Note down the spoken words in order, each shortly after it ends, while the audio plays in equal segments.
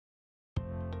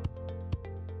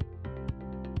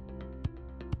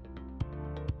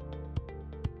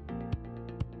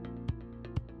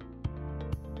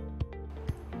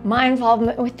My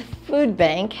involvement with the food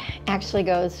bank actually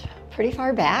goes pretty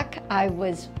far back. I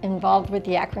was involved with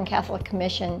the Akron Catholic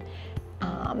Commission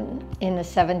in the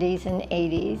 70s and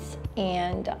 80s,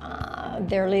 and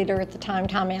their leader at the time,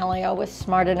 Tom Allio, was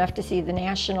smart enough to see the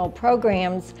national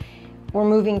programs were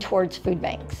moving towards food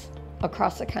banks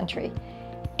across the country.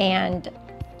 And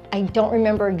I don't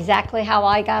remember exactly how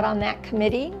I got on that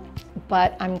committee,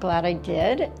 but I'm glad I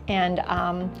did. And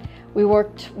we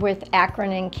worked with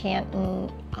Akron and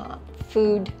Canton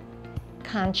food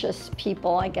conscious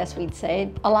people, I guess we'd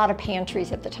say. A lot of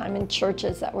pantries at the time and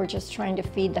churches that were just trying to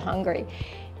feed the hungry.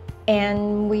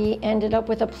 And we ended up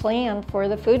with a plan for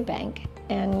the food bank,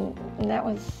 and that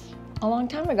was a long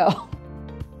time ago.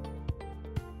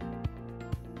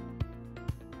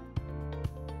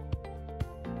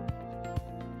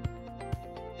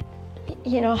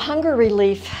 You know, hunger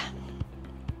relief,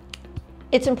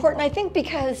 it's important, I think,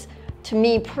 because to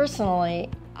me personally,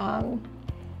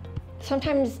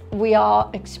 sometimes we all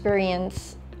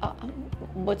experience,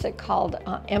 what's it called,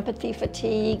 empathy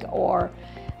fatigue, or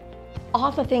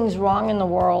all the things wrong in the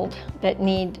world that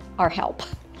need our help,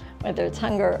 whether it's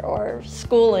hunger or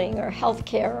schooling or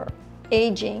healthcare or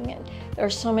aging, and there are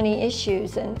so many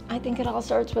issues, and I think it all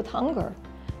starts with hunger.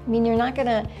 I mean, you're not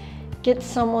gonna get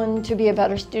someone to be a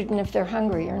better student if they're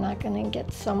hungry. You're not gonna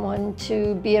get someone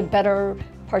to be a better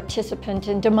participant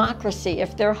in democracy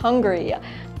if they're hungry.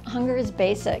 Hunger is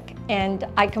basic, and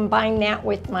I combine that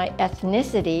with my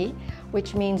ethnicity,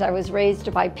 which means I was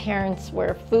raised by parents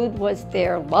where food was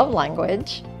their love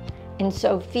language, and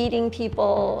so feeding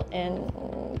people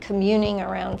and communing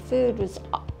around food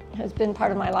has been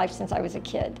part of my life since I was a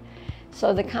kid.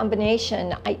 So the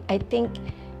combination, I think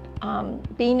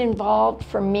being involved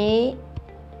for me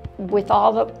with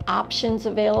all the options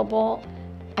available,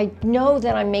 I know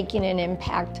that I'm making an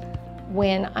impact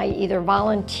when I either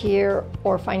volunteer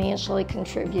or financially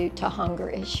contribute to hunger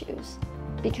issues,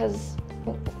 because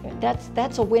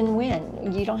that's a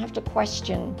win-win. You don't have to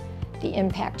question the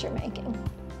impact you're making.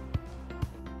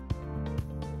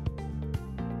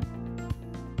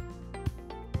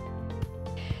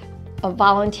 Of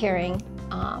volunteering,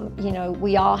 you know,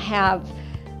 we all have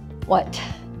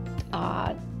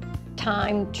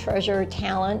time, treasure,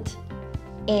 talent,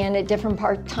 and at different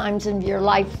times in your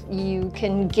life you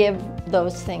can give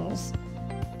those things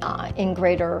in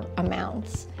greater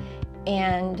amounts.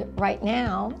 And right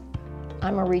now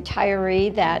I'm a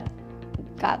retiree that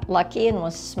got lucky and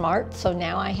was smart, so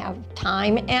now I have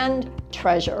time and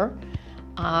treasure.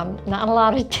 Not a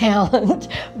lot of talent,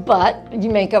 but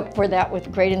you make up for that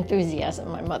with great enthusiasm.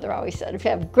 My mother always said, if you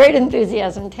have great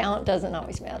enthusiasm, talent doesn't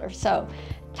always matter. So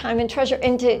time and treasure,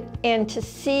 and to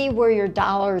see where your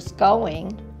dollar's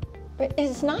going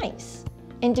is nice,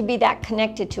 and to be that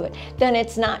connected to it. Then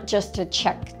it's not just a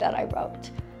check that I wrote.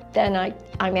 Then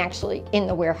I'm actually in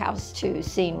the warehouse too,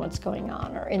 seeing what's going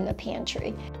on, or in the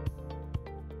pantry.